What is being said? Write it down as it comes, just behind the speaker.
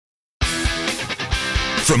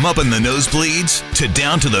From up in the nosebleeds to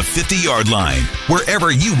down to the 50-yard line,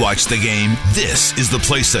 wherever you watch the game, this is the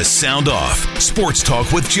place to sound off. Sports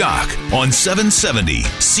Talk with Jock on 770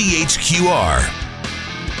 CHQR.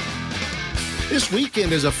 This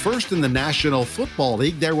weekend is a first in the National Football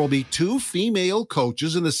League. There will be 2 female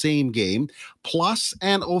coaches in the same game, plus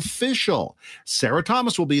an official. Sarah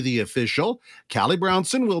Thomas will be the official. Callie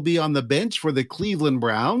Brownson will be on the bench for the Cleveland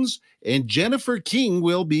Browns. And Jennifer King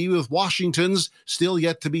will be with Washington's still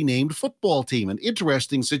yet to be named football team. An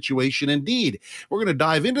interesting situation indeed. We're going to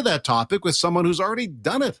dive into that topic with someone who's already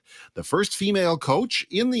done it. The first female coach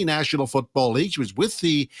in the National Football League. She was with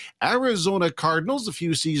the Arizona Cardinals a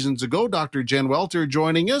few seasons ago. Dr. Jen Welter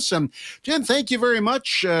joining us. Jen, thank you very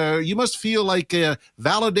much. You must feel like a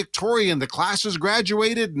valedictorian. The class has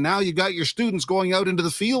graduated. Now you got your students going out into the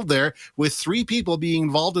field there with 3 people being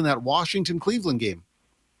involved in that Washington-Cleveland game.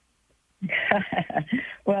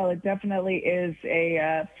 Well, it definitely is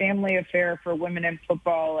a family affair for women in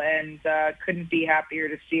football, and couldn't be happier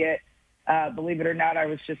to see it. Believe it or not, I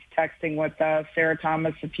was just texting with Sarah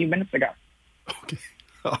Thomas a few minutes ago.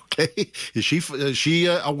 Okay. Is she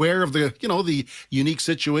aware of the unique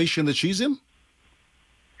situation that she's in?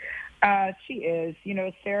 She is.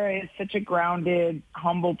 Sarah is such a grounded,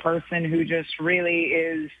 humble person who just really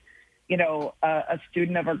is, a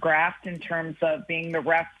student of her craft in terms of being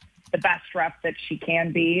the best rep that she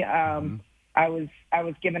can be. I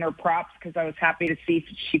was giving her props because I was happy to see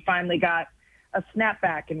she finally got a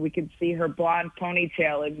snapback and we could see her blonde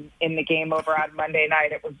ponytail in the game over on Monday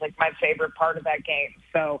night. It was like my favorite part of that game.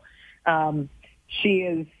 So she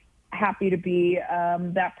is happy to be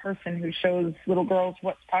that person who shows little girls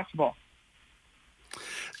what's possible.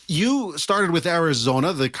 You started with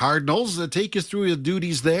Arizona, the Cardinals. Take us through your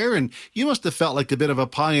duties there, and you must have felt like a bit of a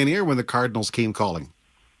pioneer when the Cardinals came calling.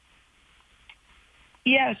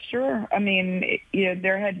 Yeah, sure. I mean,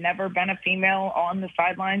 there had never been a female on the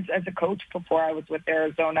sidelines as a coach before I was with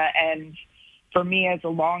Arizona. And for me as a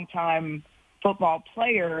longtime football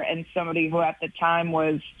player and somebody who at the time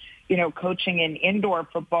was, coaching in indoor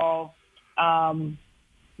football,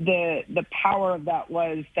 the power of that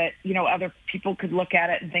was that, other people could look at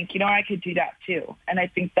it and think, I could do that too. And I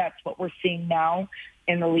think that's what we're seeing now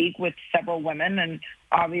in the league with several women. And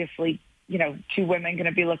obviously, 2 women going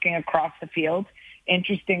to be looking across the field.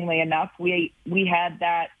 Interestingly enough, we had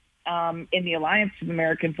that in the Alliance of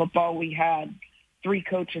American Football. We had 3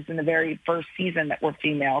 coaches in the very first season that were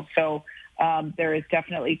female. So there is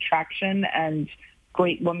definitely traction, and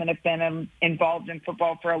great women have been involved in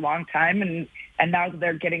football for a long time, and now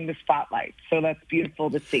they're getting the spotlight. So that's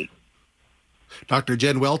beautiful to see. Dr.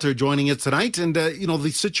 Jen Welter joining us tonight. And,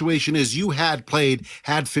 the situation is you had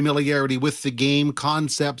familiarity with the game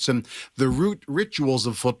concepts and the root rituals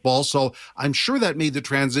of football. So I'm sure that made the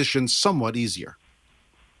transition somewhat easier.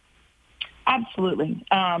 Absolutely.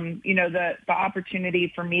 The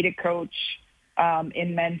opportunity for me to coach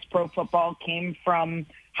in men's pro football came from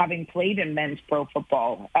having played in men's pro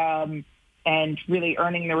football and really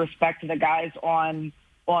earning the respect of the guys on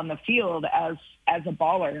the field as a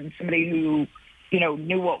baller and somebody who,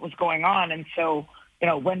 knew what was going on. And so,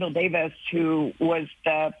 Wendell Davis, who was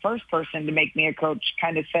the first person to make me a coach,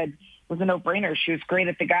 kind of said it was a no-brainer. She was great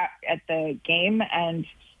at the game, and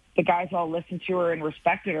the guys all listened to her and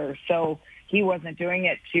respected her. So he wasn't doing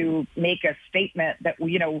it to make a statement that,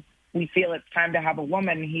 we feel it's time to have a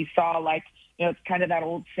woman. He saw it's kind of that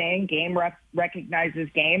old saying, game recognizes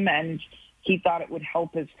game, and he thought it would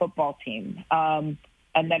help his football team.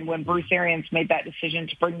 And then when Bruce Arians made that decision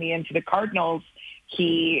to bring me into the Cardinals,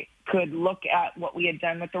 he could look at what we had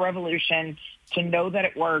done with the Revolution to know that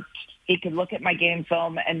it worked. He could look at my game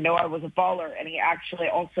film and know I was a baller. And he actually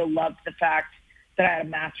also loved the fact that I had a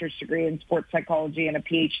master's degree in sports psychology and a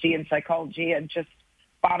PhD in psychology, and just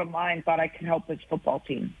bottom line thought I could help his football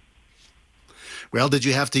team. Well, did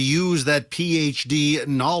you have to use that PhD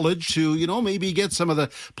knowledge to, maybe get some of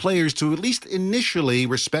the players to at least initially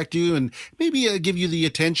respect you and maybe give you the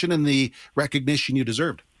attention and the recognition you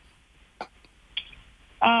deserved?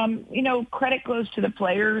 Credit goes to the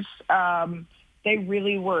players. They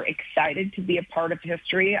really were excited to be a part of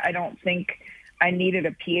history. I don't think I needed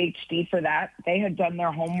a PhD for that. They had done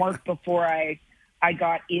their homework before I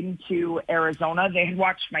got into Arizona. They had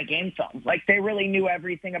watched my game film. They really knew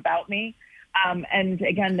everything about me. And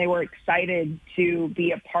again, they were excited to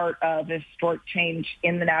be a part of a historic change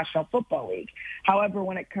in the National Football League. However,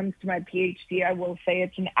 when it comes to my PhD, I will say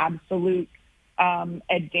it's an absolute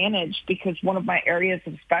advantage, because one of my areas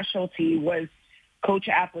of specialty was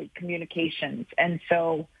coach-athlete communications. And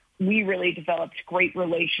so we really developed great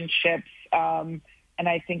relationships. And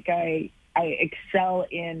I think I excel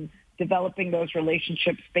in developing those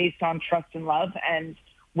relationships based on trust and love. And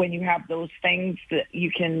when you have those things, that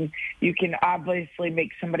you can obviously make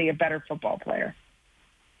somebody a better football player.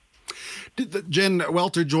 Jen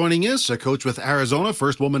Welter joining us, a coach with Arizona,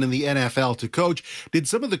 first woman in the NFL to coach. Did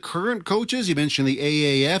some of the current coaches, you mentioned the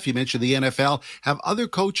AAF, you mentioned the NFL, have other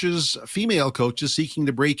coaches, female coaches, seeking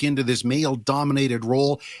to break into this male-dominated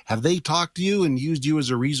role? Have they talked to you and used you as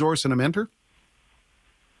a resource and a mentor?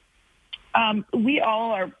 We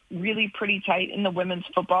all are really pretty tight in the women's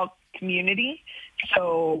football community.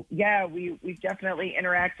 So, yeah, we've definitely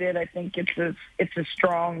interacted. I think it's a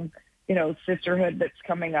strong, sisterhood that's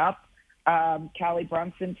coming up. Callie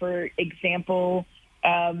Brunson, for example,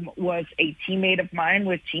 was a teammate of mine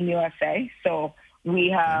with Team USA. So we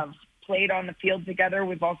have played on the field together.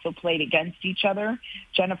 We've also played against each other.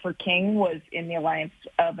 Jennifer King was in the Alliance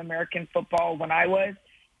of American Football when I was.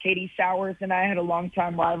 Katie Sowers and I had a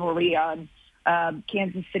long-time rivalry on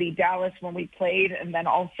Kansas City, Dallas when we played, and then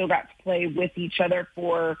also got to play with each other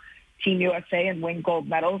for Team USA and win gold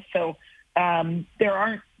medals. So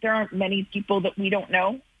there aren't many people that we don't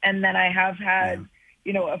know. And then I have had,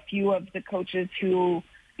 a few of the coaches who,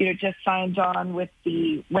 just signed on with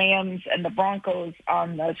the Rams and the Broncos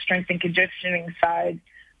on the strength and conditioning side,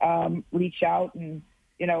 reach out and,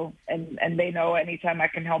 and they know anytime I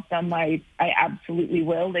can help them, I absolutely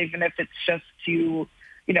will, even if it's just to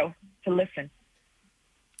listen.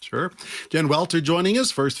 Sure. Jen Welter joining us,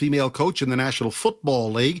 first female coach in the National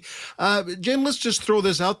Football League. Jen, let's just throw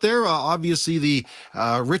this out there. Obviously, the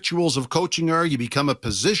rituals of coaching are you become a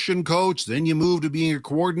position coach, then you move to being a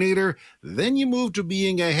coordinator, then you move to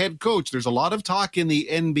being a head coach. There's a lot of talk in the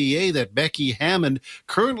NBA that Becky Hammond,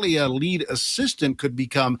 currently a lead assistant, could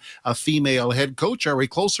become a female head coach. Are we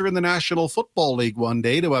closer in the National Football League one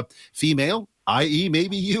day to a female, i.e.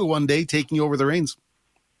 maybe you one day taking over the reins?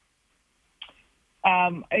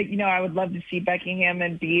 I would love to see Becky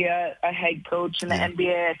Hammond be a head coach in the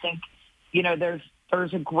NBA. I think,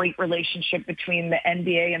 there's a great relationship between the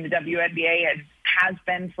NBA and the WNBA and has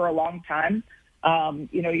been for a long time.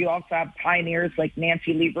 You also have pioneers like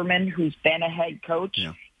Nancy Lieberman, who's been a head coach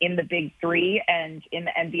in the Big Three and in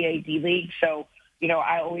the NBA D-League. So,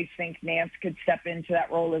 I always think Nance could step into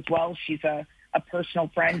that role as well. She's a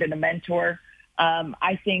personal friend and a mentor.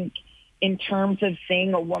 I think in terms of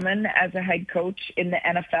seeing a woman as a head coach in the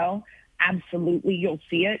NFL, absolutely you'll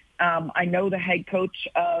see it. I know the head coach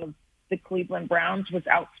of the Cleveland Browns was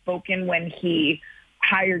outspoken when he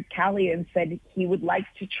hired Callie and said he would like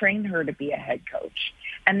to train her to be a head coach.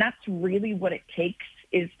 And that's really what it takes,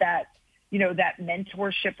 is that, that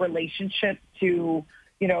mentorship relationship to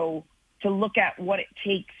look at what it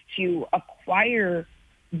takes to acquire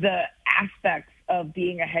the aspects of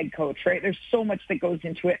being a head coach, right? There's so much that goes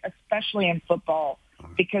into it, especially in football,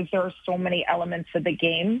 because there are so many elements of the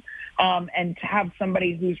game. And to have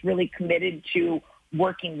somebody who's really committed to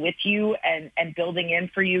working with you and building in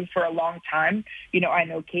for you for a long time. I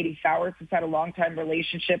know Katie Sowers has had a long-time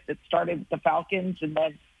relationship that started with the Falcons and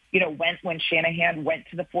then, went when Shanahan went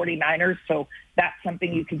to the 49ers. So that's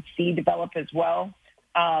something you can see develop as well.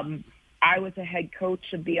 I was a head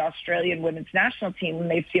coach of the Australian women's national team when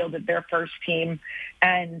they fielded their first team.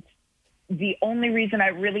 And the only reason I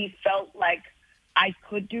really felt like I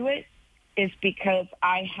could do it is because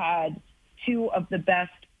I had two of the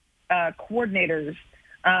best coordinators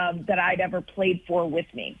that I'd ever played for with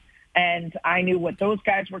me. And I knew what those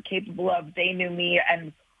guys were capable of. They knew me.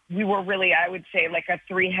 And we were really, I would say, like a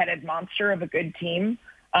three-headed monster of a good team,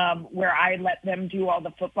 where I let them do all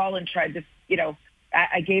the football and tried to,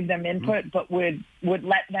 I gave them input, but would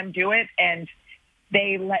let them do it. And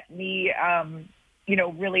they let me,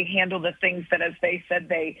 really handle the things that, as they said,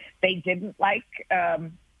 they didn't like.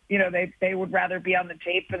 They would rather be on the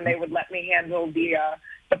tape, and they would let me handle the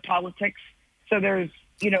politics. So there's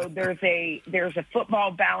a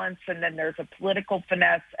football balance, and then there's a political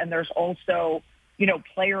finesse, and there's also,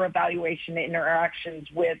 player evaluation interactions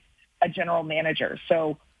with a general manager.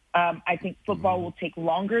 So I think football will take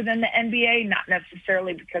longer than the NBA, not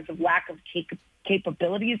necessarily because of lack of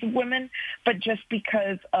capabilities of women, but just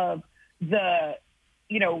because of the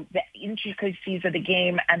intricacies of the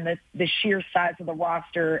game and the sheer size of the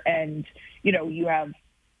roster. And, you have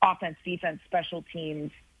offense, defense, special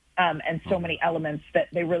teams, and so many elements that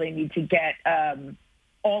they really need to get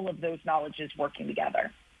all of those knowledges working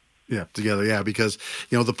together. Yeah, together, yeah, because,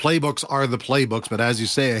 the playbooks are the playbooks, but as you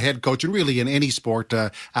say, a head coach, and really in any sport,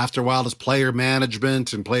 after a while, is player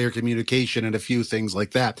management and player communication and a few things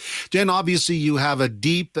like that. Jen, obviously you have a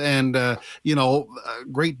deep and,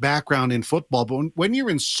 great background in football, but when you're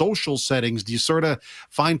in social settings, do you sort of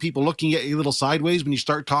find people looking at you a little sideways when you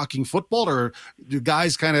start talking football, or do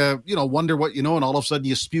guys kind of, wonder what you know, and all of a sudden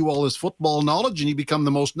you spew all this football knowledge and you become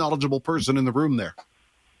the most knowledgeable person in the room there?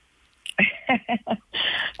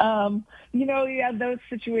 Those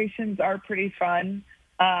situations are pretty fun.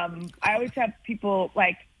 I always have people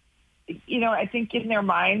I think in their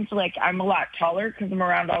minds, I'm a lot taller because I'm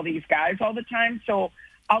around all these guys all the time. So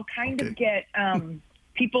I'll kind of get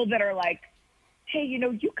people that are like, hey, you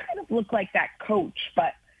kind of look like that coach,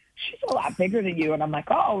 but she's a lot bigger than you. And I'm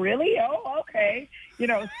like, oh, really? Oh, okay.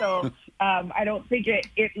 So I don't think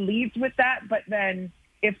it leads with that. But then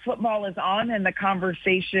if football is on and the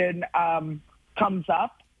conversation comes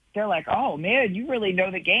up, they're like, oh, man, you really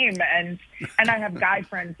know the game. And I have guy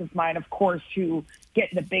friends of mine, of course, who get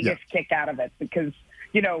the biggest kick out of it because,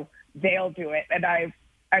 they'll do it. And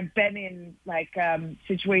I've been in,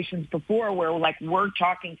 situations before where, we're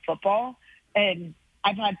talking football, and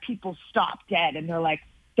I've had people stop dead, and they're like,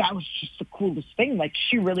 that was just the coolest thing.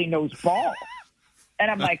 She really knows ball.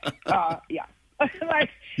 And I'm like, yeah.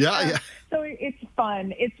 Yeah. So it's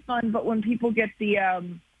fun. It's fun. But when people get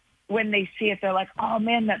when they see it, they're like, oh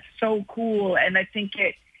man, that's so cool. And I think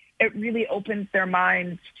it really opens their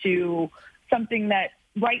minds to something that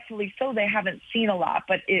rightfully so they haven't seen a lot,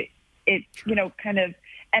 but it kind of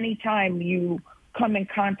anytime you come in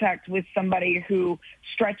contact with somebody who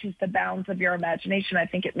stretches the bounds of your imagination, I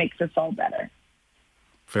think it makes us all better.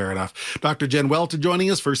 Fair enough. Dr. Jen Welton joining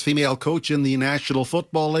us, first female coach in the National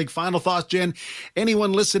Football League. Final thoughts, Jen.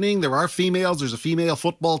 Anyone listening, there are females. There's a female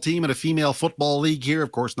football team and a female football league here.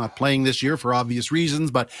 Of course, not playing this year for obvious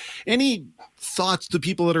reasons, but any thoughts to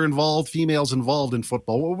people that are involved, females involved in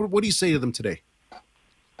football? What do you say to them today?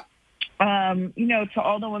 To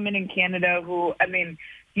all the women in Canada who,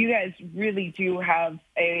 you guys really do have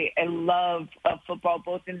a love of football,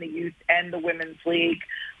 both in the youth and the women's league.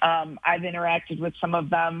 I've interacted with some of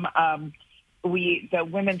them. The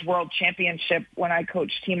Women's World Championship, when I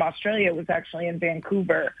coached Team Australia, was actually in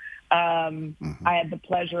Vancouver. I had the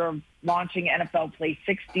pleasure of launching NFL Play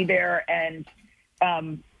 60 there, and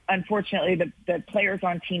unfortunately, the players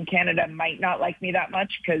on Team Canada might not like me that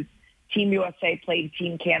much because Team USA played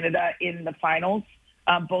Team Canada in the finals,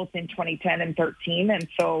 both in 2010 and 13. And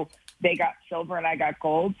so they got silver and I got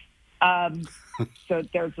gold. So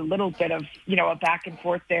there's a little bit of, a back and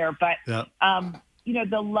forth there. But,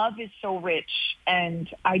 the love is so rich. And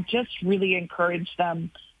I just really encourage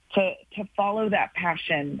them to follow that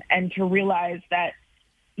passion and to realize that,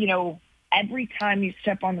 every time you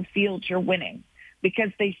step on the field, you're winning,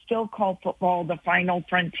 because they still call football the final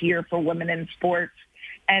frontier for women in sports.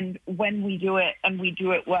 And when we do it and we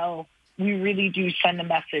do it well, we really do send a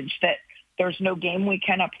message that there's no game we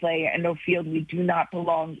cannot play and no field we do not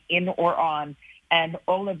belong in or on. And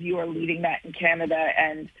all of you are leading that in Canada.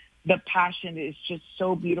 And the passion is just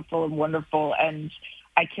so beautiful and wonderful. And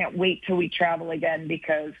I can't wait till we travel again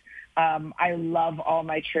because I love all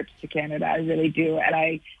my trips to Canada. I really do. And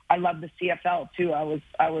I love the CFL too. I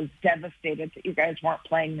was devastated that you guys weren't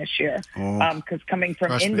playing this year. Because coming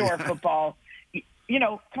from indoor football,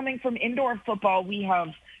 coming from indoor football, we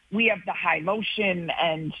have the high motion,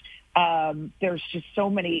 and there's just so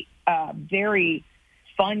many very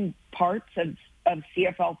fun parts of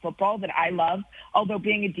CFL football that I love. Although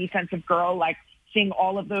being a defensive girl, seeing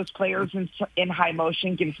all of those players in high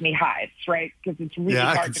motion gives me hives, right? Because it's really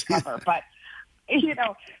hard to cover. But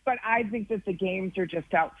but I think that the games are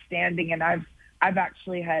just outstanding, and I've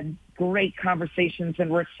actually had great conversations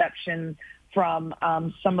and reception from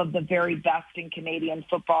some of the very best in Canadian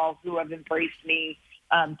football who have embraced me.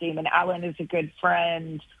 Damon Allen is a good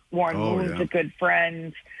friend. Warren Moon's a good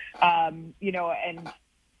friend. And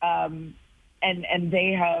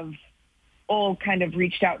they have all kind of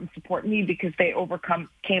reached out and support me because they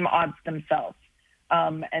came odds themselves.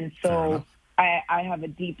 And so I have a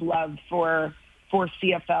deep love for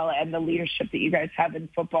CFL and the leadership that you guys have in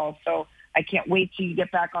football. So I can't wait till you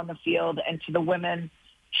get back on the field. And to the women,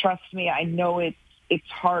 trust me, I know it's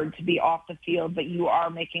hard to be off the field, but you are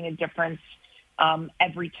making a difference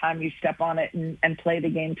every time you step on it and play the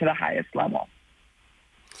game to the highest level.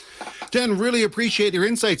 Jen, really appreciate your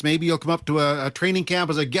insights. Maybe you'll come up to a training camp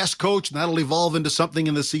as a guest coach, and that'll evolve into something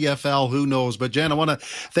in the CFL. Who knows? But Jen, I want to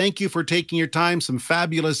thank you for taking your time, some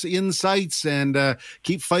fabulous insights, and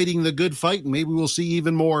keep fighting the good fight. And maybe we'll see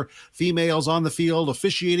even more females on the field,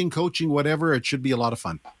 officiating, coaching, whatever. It should be a lot of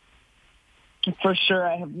fun. For sure.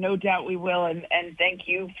 I have no doubt we will. And thank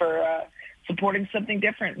you for supporting something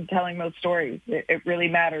different and telling those stories. It really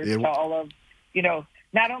matters to all of,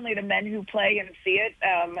 not only the men who play and see it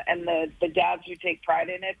and the dads who take pride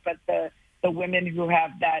in it, but the women who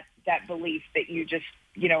have that belief that you just,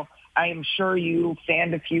 I am sure you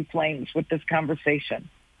fanned a few flames with this conversation.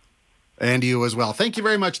 And you as well. Thank you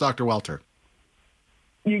very much, Dr. Welter.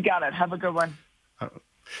 You got it. Have a good one.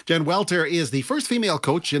 Jen Welter is the first female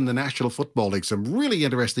coach in the National Football League. Some really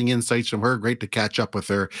interesting insights from her. Great to catch up with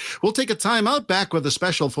her. We'll take a time out, back with a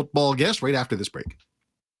special football guest right after this break.